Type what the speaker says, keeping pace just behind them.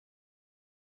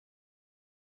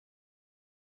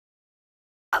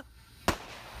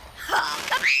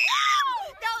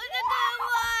That was a good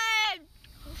one!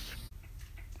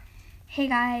 Hey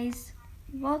guys,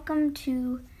 welcome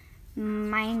to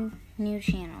my new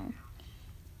channel.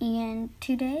 And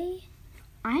today,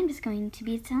 I'm just going to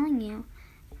be telling you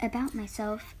about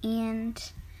myself and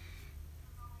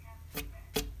what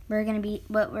we're gonna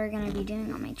be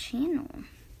doing on my channel.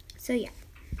 So yeah.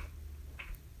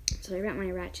 Sorry about my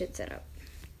ratchet setup.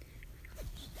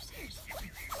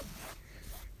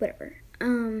 Whatever.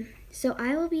 So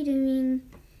I will be doing,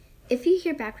 if you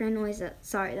hear background noise,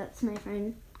 that's my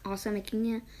friend also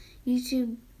making a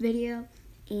YouTube video,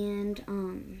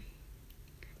 and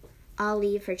I'll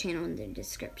leave her channel in the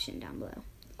description down below.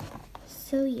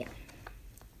 So yeah.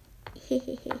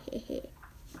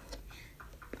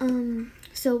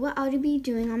 So what I'll be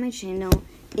doing on my channel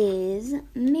is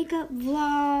makeup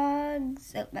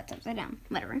vlogs. Oh, that's upside down.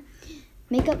 Whatever.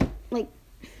 Makeup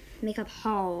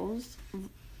hauls.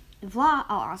 I'll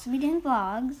also be doing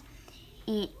vlogs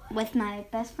with my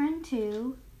best friend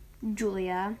too,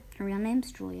 Julia. Her real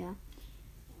name's Julia.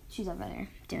 She's over there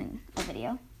doing a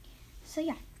video. So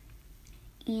yeah.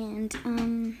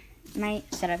 And my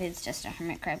setup is just a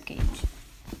hermit crab cage.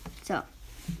 So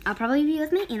I'll probably be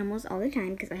with my animals all the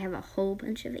time because I have a whole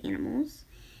bunch of animals.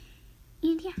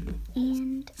 And yeah.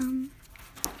 And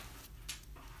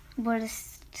we'll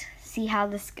just see how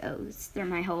this goes through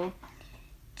my whole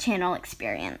channel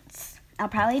experience. I'll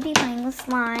probably be playing with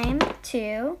slime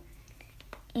too.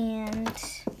 And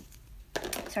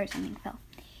sorry, something fell.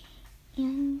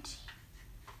 And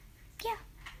yeah.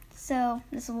 So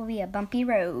this will be a bumpy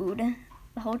road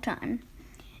the whole time.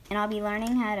 And I'll be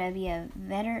learning how to be a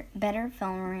better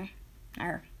filmer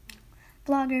or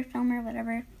vlogger, filmer,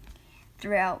 whatever,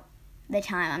 throughout the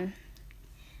time.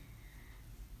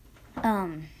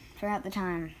 Throughout the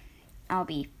time I'll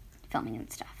be filming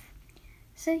and stuff.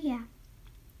 So yeah,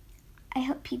 I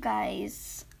hope you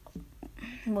guys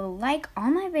will like all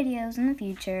my videos in the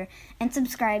future and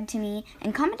subscribe to me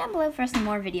and comment down below for some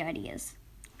more video ideas.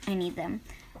 I need them.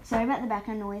 Sorry about the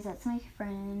background noise, that's my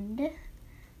friend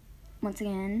once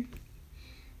again.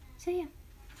 So yeah,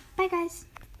 bye guys.